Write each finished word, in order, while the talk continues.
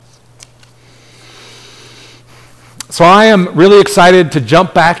So I am really excited to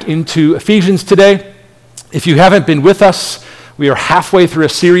jump back into Ephesians today. If you haven't been with us, we are halfway through a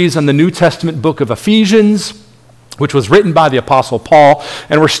series on the New Testament book of Ephesians, which was written by the Apostle Paul,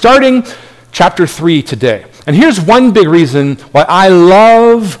 and we're starting chapter 3 today. And here's one big reason why I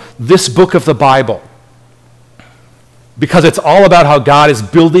love this book of the Bible. Because it's all about how God is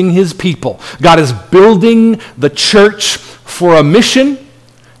building his people. God is building the church for a mission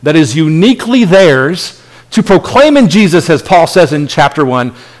that is uniquely theirs to proclaim in Jesus, as Paul says in chapter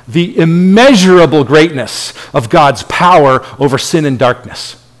 1, the immeasurable greatness of God's power over sin and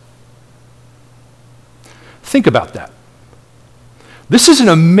darkness. Think about that. This is an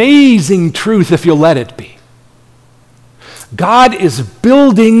amazing truth if you'll let it be. God is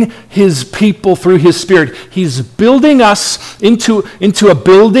building his people through his Spirit. He's building us into a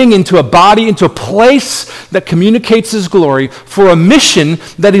building, into a body, into a place that communicates his glory for a mission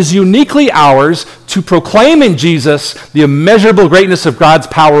that is uniquely ours to proclaim in Jesus the immeasurable greatness of God's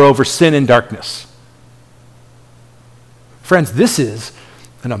power over sin and darkness. Friends, this is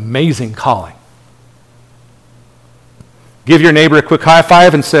an amazing calling. Give your neighbor a quick high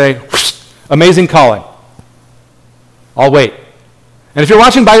five and say, amazing calling. I'll wait. And if you're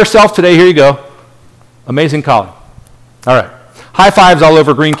watching by yourself today, here you go. Amazing calling. All right. High fives all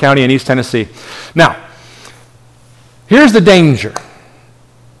over Greene County and East Tennessee. Now, here's the danger.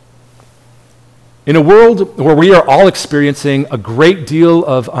 In a world where we are all experiencing a great deal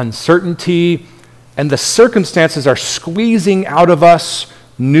of uncertainty and the circumstances are squeezing out of us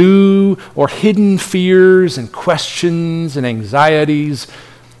new or hidden fears and questions and anxieties,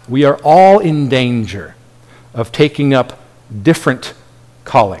 we are all in danger of taking up different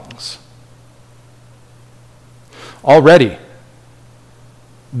callings. Already,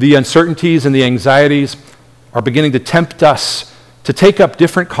 the uncertainties and the anxieties are beginning to tempt us to take up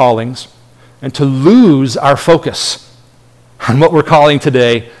different callings and to lose our focus on what we're calling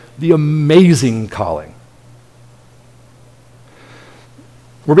today the amazing calling.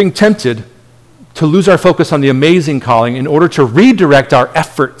 We're being tempted to lose our focus on the amazing calling in order to redirect our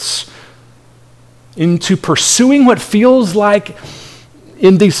efforts into pursuing what feels like,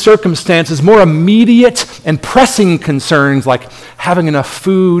 in these circumstances, more immediate and pressing concerns like having enough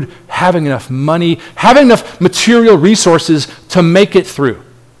food, having enough money, having enough material resources to make it through.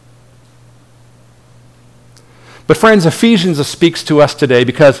 But friends, Ephesians speaks to us today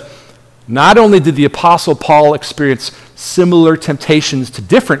because not only did the Apostle Paul experience similar temptations to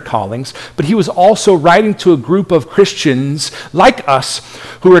different callings, but he was also writing to a group of Christians like us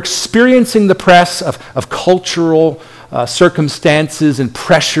who are experiencing the press of cultural circumstances and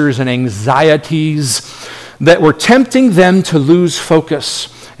pressures and anxieties that were tempting them to lose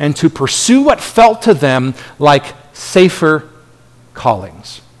focus and to pursue what felt to them like safer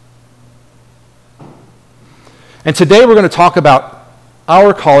callings. And today we're going to talk about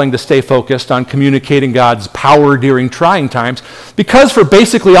our calling to stay focused on communicating God's power during trying times, because for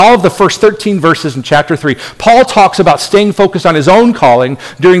basically all of the first 13 verses in chapter 3, Paul talks about staying focused on his own calling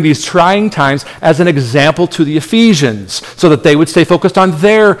during these trying times as an example to the Ephesians, so that they would stay focused on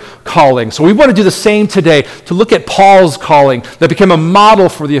their calling. So we want to do the same today, to look at Paul's calling that became a model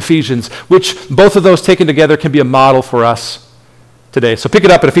for the Ephesians, which both of those taken together can be a model for us today. So pick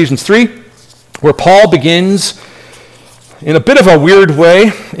it up at Ephesians 3, where Paul begins in a bit of a weird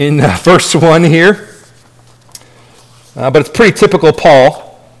way in verse 1 here. But it's pretty typical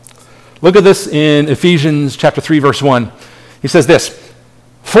Paul. Look at this in Ephesians chapter 3, verse 1. He says this,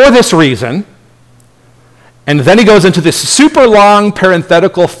 for this reason, and then he goes into this super long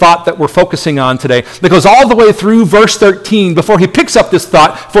parenthetical thought that we're focusing on today that goes all the way through verse 13 before he picks up this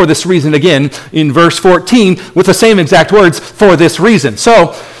thought, for this reason, again in verse 14 with the same exact words, for this reason.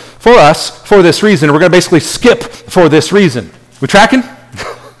 So, for us, for this reason, we're going to basically skip for this reason. We tracking?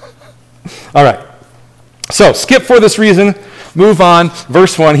 All right. So, skip for this reason, move on.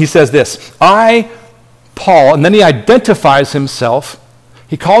 Verse 1, he says this, I, Paul, and then he identifies himself.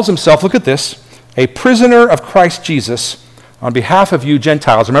 He calls himself, look at this, a prisoner of Christ Jesus on behalf of you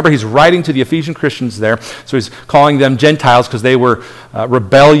Gentiles. Remember, he's writing to the Ephesian Christians there, so he's calling them Gentiles because they were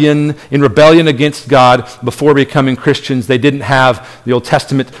in rebellion against God before becoming Christians. They didn't have the Old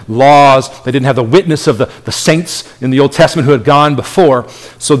Testament laws. They didn't have the witness of the saints in the Old Testament who had gone before,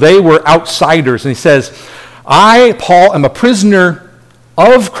 so they were outsiders. And he says, I, Paul, am a prisoner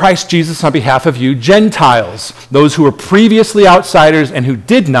of Christ Jesus on behalf of you Gentiles, those who were previously outsiders and who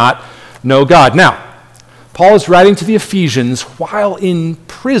did not know God. Now, Paul is writing to the Ephesians while in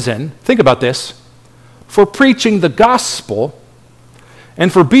prison, think about this, for preaching the gospel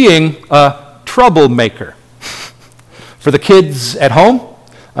and for being a troublemaker. For the kids at home,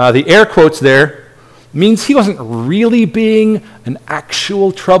 the air quotes there means he wasn't really being an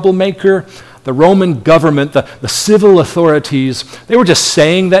actual troublemaker. The Roman government, the civil authorities, they were just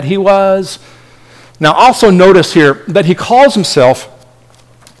saying that he was. Now also notice here that he calls himself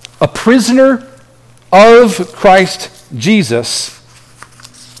a prisoner of Christ Jesus,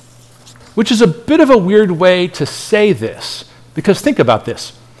 which is a bit of a weird way to say this, because think about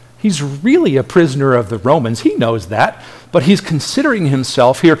this. He's really a prisoner of the Romans. He knows that, but he's considering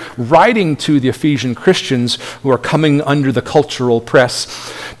himself here, writing to the Ephesian Christians who are coming under the cultural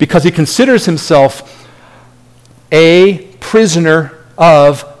press, because he considers himself a prisoner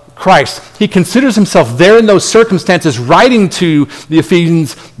of Christ. He considers himself there in those circumstances, writing to the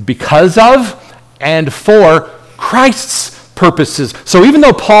Ephesians because of and for Christ's purposes. So even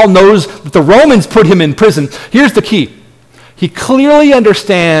though Paul knows that the Romans put him in prison, here's the key. He clearly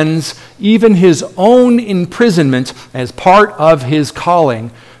understands even his own imprisonment as part of his calling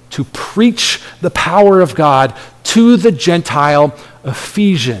to preach the power of God to the Gentile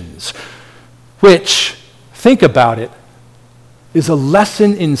Ephesians, which, think about it, is a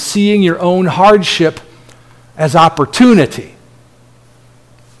lesson in seeing your own hardship as opportunity.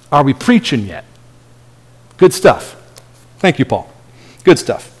 Are we preaching yet? Good stuff. Thank you, Paul. Good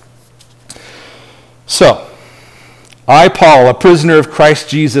stuff. So, I, Paul, a prisoner of Christ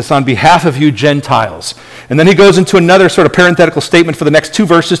Jesus, on behalf of you Gentiles. And then he goes into another sort of parenthetical statement for the next two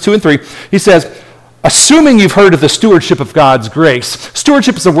verses, 2 and 3. He says, assuming you've heard of the stewardship of God's grace.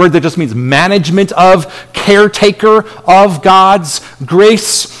 Stewardship is a word that just means management of, caretaker of God's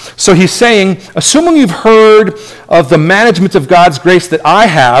grace. So he's saying, assuming you've heard of the management of God's grace that I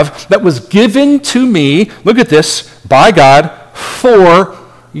have, that was given to me, look at this, by God, for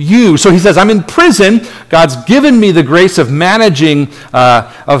you. So he says, I'm in prison. God's given me the grace of managing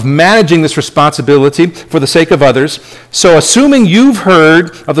this responsibility for the sake of others. So assuming you've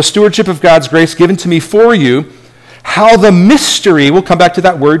heard of the stewardship of God's grace given to me for you, how the mystery, we'll come back to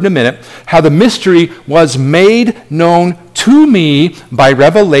that word in a minute, how the mystery was made known to me by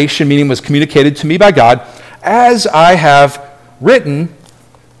revelation, meaning was communicated to me by God, as I have written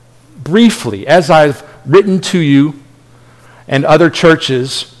briefly, as I've written to you and other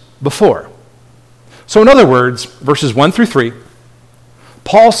churches before. So in other words, verses 1 through 3,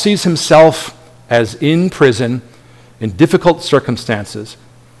 Paul sees himself as in prison in difficult circumstances,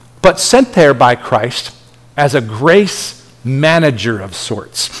 but sent there by Christ as a grace manager of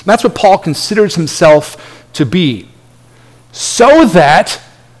sorts. That's what Paul considers himself to be. So that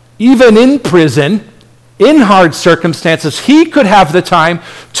even in prison, in hard circumstances, he could have the time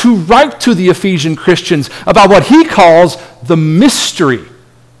to write to the Ephesian Christians about what he calls the mystery.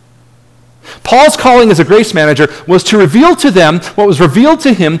 Paul's calling as a grace manager was to reveal to them what was revealed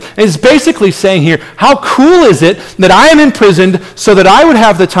to him, and he's basically saying here, how cool is it that I am imprisoned so that I would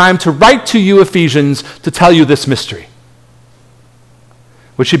have the time to write to you Ephesians to tell you this mystery,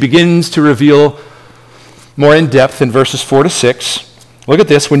 which he begins to reveal more in depth in verses 4 to 6. Look at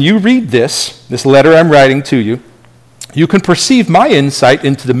this. When you read this letter I'm writing to you, you can perceive my insight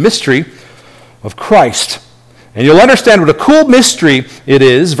into the mystery of Christ. And you'll understand what a cool mystery it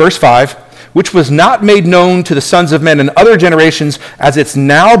is, verse 5, which was not made known to the sons of men in other generations, as it's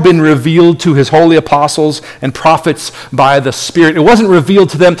now been revealed to his holy apostles and prophets by the Spirit. It wasn't revealed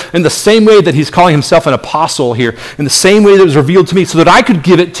to them in the same way that he's calling himself an apostle here, in the same way that it was revealed to me, so that I could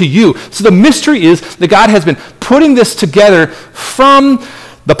give it to you. So the mystery is that God has been putting this together from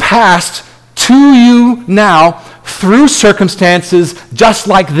the past to you now through circumstances just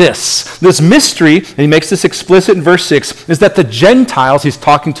like this. This mystery, and he makes this explicit in verse 6, is that the Gentiles, he's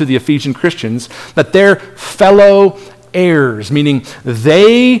talking to the Ephesian Christians, that they're fellow heirs, meaning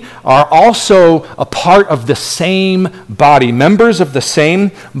they are also a part of the same body, members of the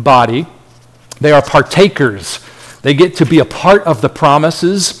same body. They are partakers. They get to be a part of the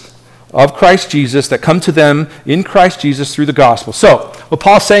promises of Christ Jesus that come to them in Christ Jesus through the gospel. So, what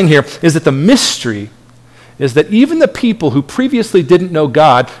Paul's saying here is that the mystery is that even the people who previously didn't know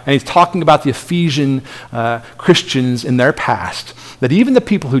God, and he's talking about the Ephesian Christians in their past, that even the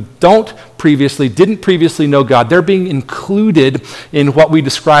people who didn't previously know God, they're being included in what we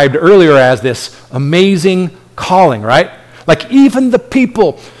described earlier as this amazing calling, right? Like even the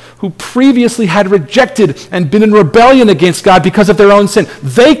people who previously had rejected and been in rebellion against God because of their own sin,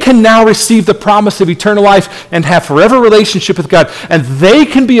 they can now receive the promise of eternal life and have forever relationship with God. And they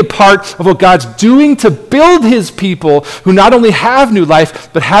can be a part of what God's doing to build his people who not only have new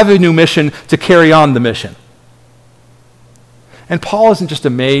life, but have a new mission to carry on the mission. And Paul isn't just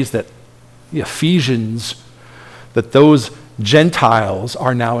amazed that the Ephesians, that those Gentiles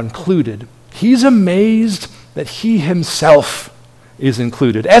are now included. He's amazed that he himself is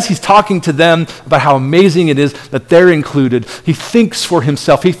included. As he's talking to them about how amazing it is that they're included, he thinks for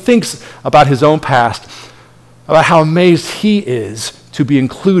himself. He thinks about his own past, about how amazed he is to be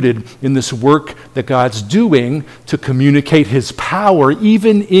included in this work that God's doing to communicate his power,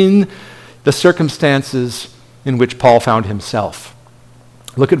 even in the circumstances in which Paul found himself.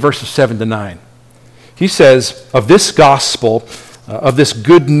 Look at verses 7 to 9. He says, of this gospel, of this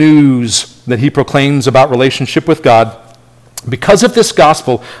good news that he proclaims about relationship with God, because of this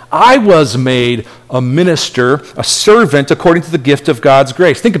gospel, I was made a minister, a servant according to the gift of God's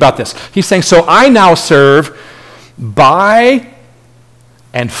grace. Think about this. He's saying, so I now serve by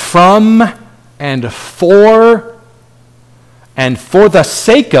and from and for the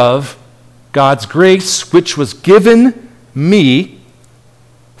sake of God's grace, which was given me.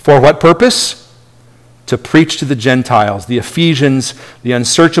 For what purpose? To preach to the Gentiles, the Ephesians, the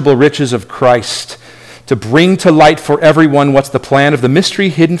unsearchable riches of Christ, to bring to light for everyone what's the plan of the mystery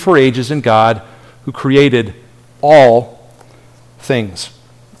hidden for ages in God, who created all things.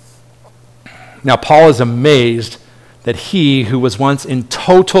 Now, Paul is amazed that he, who was once in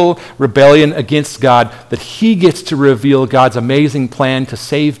total rebellion against God, that he gets to reveal God's amazing plan to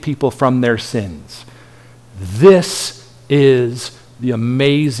save people from their sins. This is the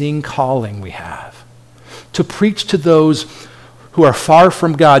amazing calling we have. To preach to those who are far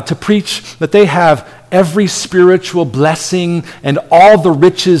from God, to preach that they have every spiritual blessing and all the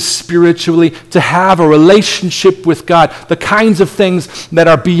riches spiritually, to have a relationship with God, the kinds of things that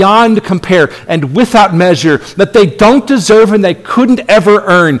are beyond compare and without measure, that they don't deserve and they couldn't ever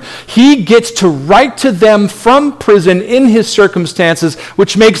earn. He gets to write to them from prison in his circumstances,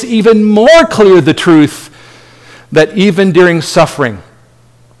 which makes even more clear the truth that even during suffering,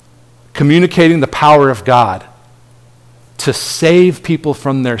 communicating the power of God to save people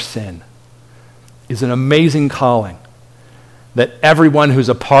from their sin is an amazing calling that everyone who's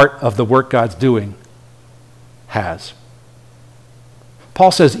a part of the work God's doing has.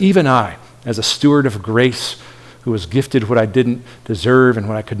 Paul says, even I, as a steward of grace, who was gifted what I didn't deserve and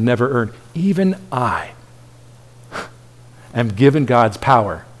what I could never earn, even I am given God's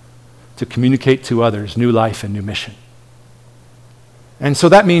power to communicate to others new life and new mission. And so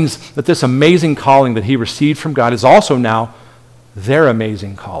that means that this amazing calling that he received from God is also now their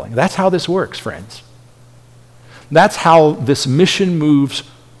amazing calling. That's how this works, friends. That's how this mission moves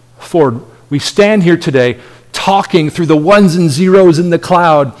forward. We stand here today talking through the ones and zeros in the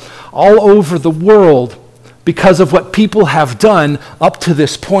cloud all over the world because of what people have done up to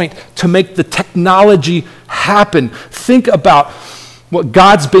this point to make the technology happen. Think about what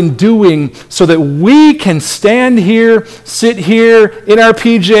God's been doing so that we can stand here, sit here in our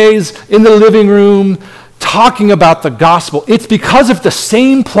PJs, in the living room, talking about the gospel. It's because of the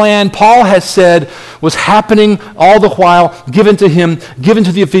same plan Paul has said was happening all the while, given to him, given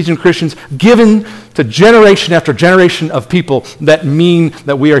to the Ephesian Christians, given to generation after generation of people that mean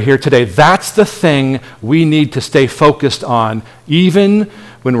that we are here today. That's the thing we need to stay focused on, even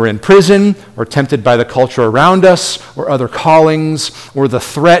when we're in prison or tempted by the culture around us or other callings or the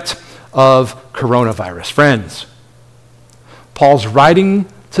threat of coronavirus. Friends, Paul's writing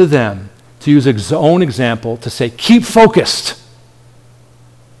to them to use his own example to say, keep focused.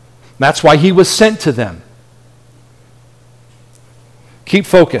 That's why he was sent to them. Keep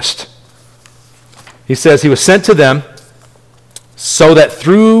focused. He says he was sent to them so that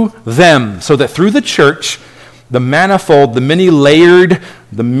through the church, the manifold, the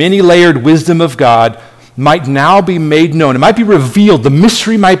many-layered wisdom of God might now be made known. It might be revealed. The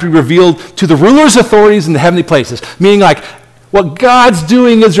mystery might be revealed to the rulers, authorities in the heavenly places. Meaning like, what God's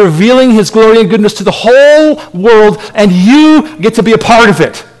doing is revealing his glory and goodness to the whole world, and you get to be a part of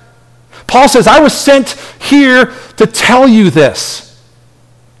it. Paul says, I was sent here to tell you this.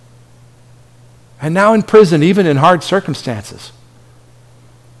 And now in prison, even in hard circumstances,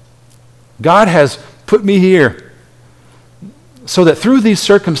 God has put me here so that through these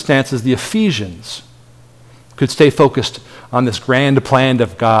circumstances, the Ephesians could stay focused on this grand plan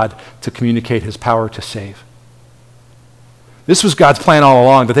of God to communicate his power to save. This was God's plan all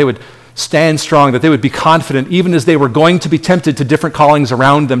along, that they would stand strong, that they would be confident even as they were going to be tempted to different callings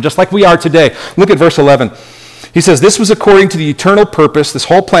around them, just like we are today. Look at verse 11. He says, this was according to the eternal purpose, this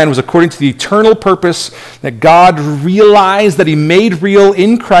whole plan was according to the eternal purpose that God realized that he made real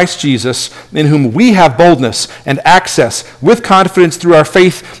in Christ Jesus, in whom we have boldness and access with confidence through our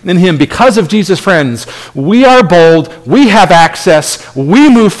faith in him. Because of Jesus, friends, we are bold, we have access,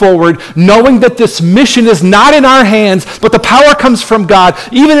 we move forward, knowing that this mission is not in our hands, but the power comes from God,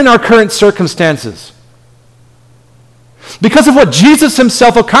 even in our current circumstances. Because of what Jesus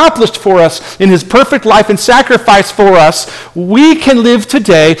himself accomplished for us in his perfect life and sacrifice for us, we can live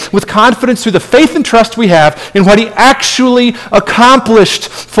today with confidence through the faith and trust we have in what he actually accomplished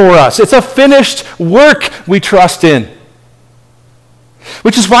for us. It's a finished work we trust in.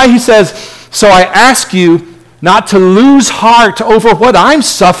 Which is why he says, so I ask you not to lose heart over what I'm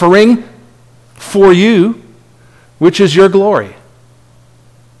suffering for you, which is your glory.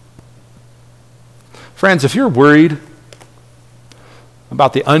 Friends, if you're worried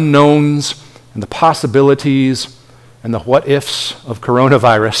about the unknowns and the possibilities and the what-ifs of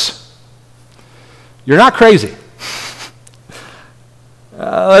coronavirus, you're not crazy.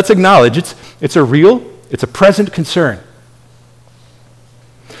 Let's acknowledge it's a real, it's a present concern.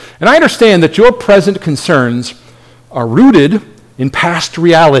 And I understand that your present concerns are rooted in past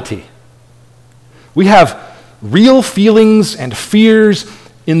reality. We have real feelings and fears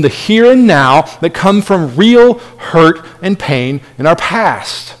in the here and now that come from real hurt and pain in our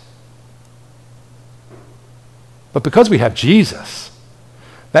past. But because we have Jesus,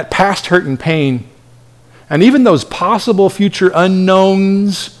 that past hurt and pain, and even those possible future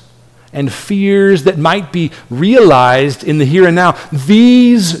unknowns and fears that might be realized in the here and now,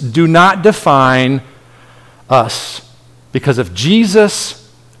 these do not define us, because if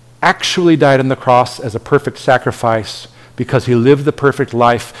Jesus actually died on the cross as a perfect sacrifice, because he lived the perfect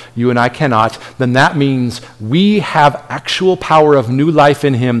life you and I cannot, then that means we have actual power of new life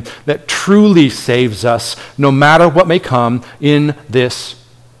in him that truly saves us no matter what may come in this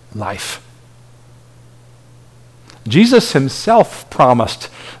life. Jesus himself promised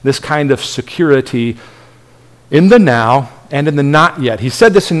this kind of security in the now and in the not yet. He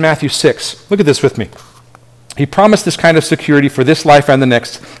said this in Matthew 6. Look at this with me. He promised this kind of security for this life and the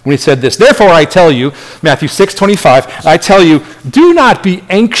next when he said this. Therefore I tell you, Matthew 6:25, I tell you, do not be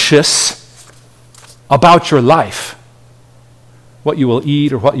anxious about your life, what you will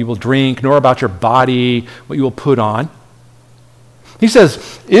eat or what you will drink, nor about your body, what you will put on. He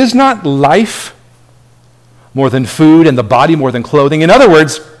says, is not life more than food and the body more than clothing? In other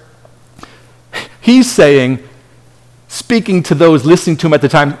words, he's saying, speaking to those listening to him at the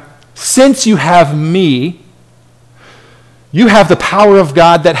time, since you have me, you have the power of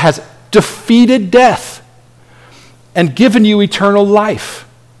God that has defeated death and given you eternal life,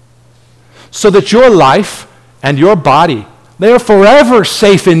 so that your life and your body, they are forever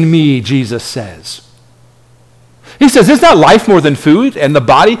safe in me, Jesus says. He says, is not life more than food and the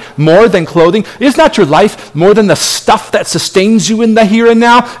body more than clothing? Is not your life more than the stuff that sustains you in the here and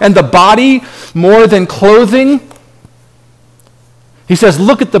now, and the body more than clothing? He says,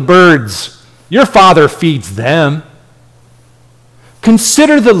 look at the birds. Your Father feeds them.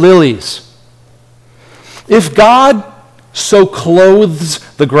 Consider the lilies. If God so clothes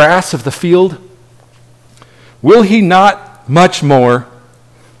the grass of the field, will he not much more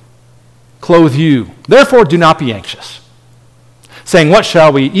clothe you? Therefore do not be anxious, saying, what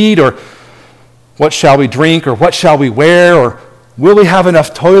shall we eat, or what shall we drink, or what shall we wear, or will we have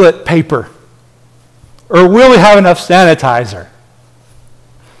enough toilet paper, or will we have enough sanitizer?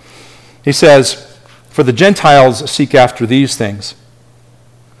 He says, for the Gentiles seek after these things.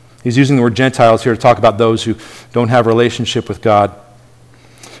 He's using the word Gentiles here to talk about those who don't have a relationship with God.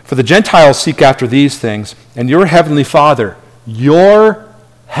 For the Gentiles seek after these things, and your heavenly Father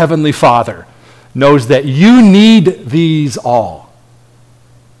knows that you need these all.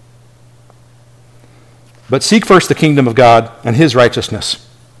 But seek first the kingdom of God and his righteousness,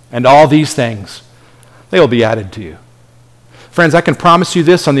 and all these things, they will be added to you. Friends, I can promise you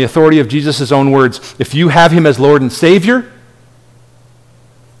this on the authority of Jesus' own words. If you have him as Lord and Savior,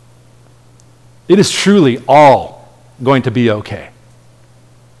 it is truly all going to be okay.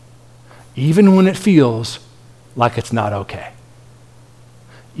 Even when it feels like it's not okay.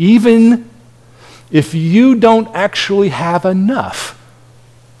 Even if you don't actually have enough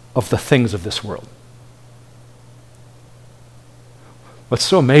of the things of this world. What's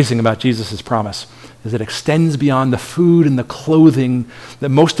so amazing about Jesus' promise is it extends beyond the food and the clothing that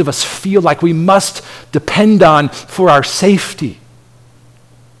most of us feel like we must depend on for our safety.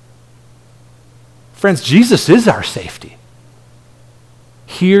 Friends, Jesus is our safety,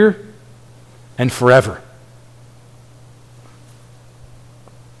 here and forever.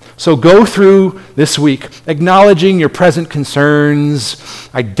 So go through this week, acknowledging your present concerns,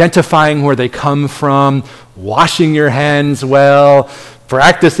 identifying where they come from, washing your hands well,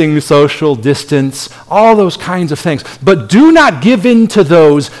 practicing social distance, all those kinds of things. But do not give in to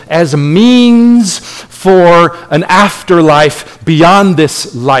those as means for an afterlife beyond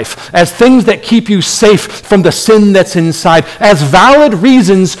this life, as things that keep you safe from the sin that's inside, as valid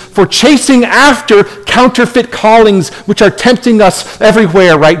reasons for chasing after counterfeit callings which are tempting us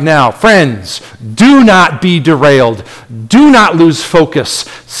everywhere right now. Friends, do not be derailed. Do not lose focus.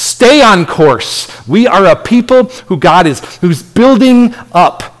 Stay on course. We are a people who's building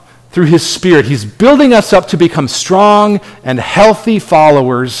up through his Spirit. He's building us up to become strong and healthy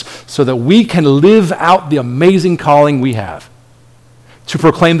followers so that we can live out the amazing calling we have. To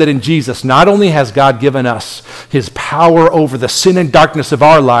proclaim that in Jesus, not only has God given us his power over the sin and darkness of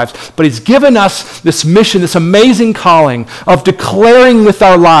our lives, but he's given us this mission, this amazing calling of declaring with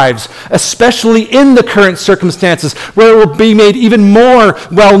our lives, especially in the current circumstances, where it will be made even more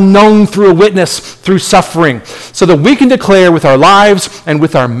well known through a witness, through suffering, so that we can declare with our lives and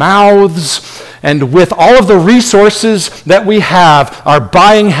with our mouths and with all of the resources that we have, our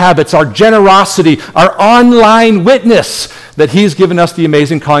buying habits, our generosity, our online witness, that he's given us the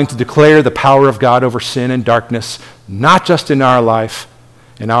amazing calling to declare the power of God over sin and darkness, not just in our lives,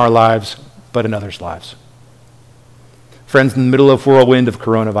 but in others' lives. Friends, in the middle of whirlwind of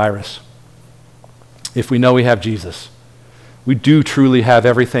coronavirus, if we know we have Jesus, we do truly have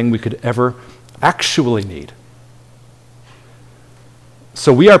everything we could ever actually need.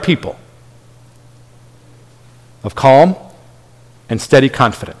 So we are people of calm and steady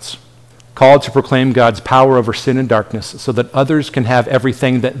confidence, called to proclaim God's power over sin and darkness so that others can have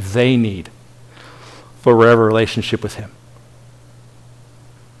everything that they need for whatever relationship with him.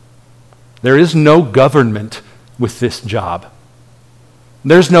 There is no government with this job.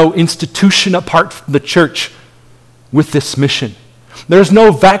 There's no institution apart from the church with this mission. There's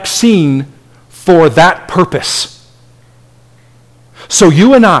no vaccine for that purpose. So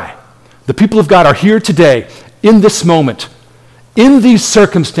you and I, the people of God, are here today in this moment, in these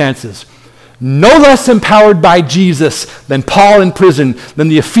circumstances, no less empowered by Jesus than Paul in prison, than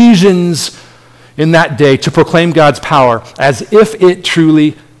the Ephesians in that day, to proclaim God's power as if it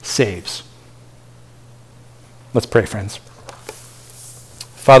truly saves. Let's pray, friends.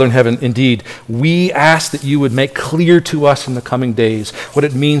 Father in heaven, indeed, we ask that you would make clear to us in the coming days what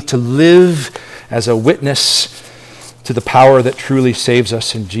it means to live as a witness to the power that truly saves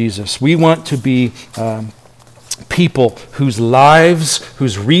us in Jesus. We want to be people whose lives,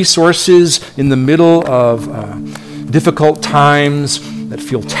 whose resources in the middle of difficult times that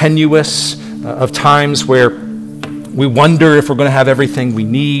feel tenuous, of times where we wonder if we're going to have everything we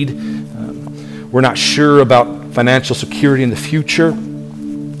need. We're not sure about financial security in the future.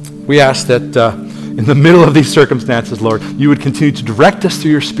 We ask that in the middle of these circumstances, Lord, you would continue to direct us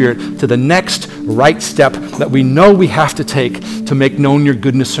through your Spirit to the next right step that we know we have to take to make known your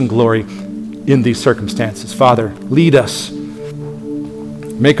goodness and glory in these circumstances. Father, lead us.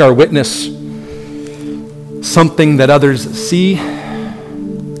 Make our witness something that others see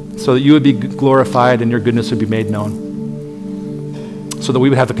so that you would be glorified and your goodness would be made known. So that we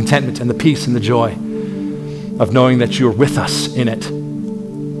would have the contentment and the peace and the joy of knowing that you are with us in it.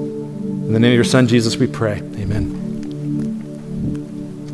 In the name of your Son, Jesus, we pray. Amen.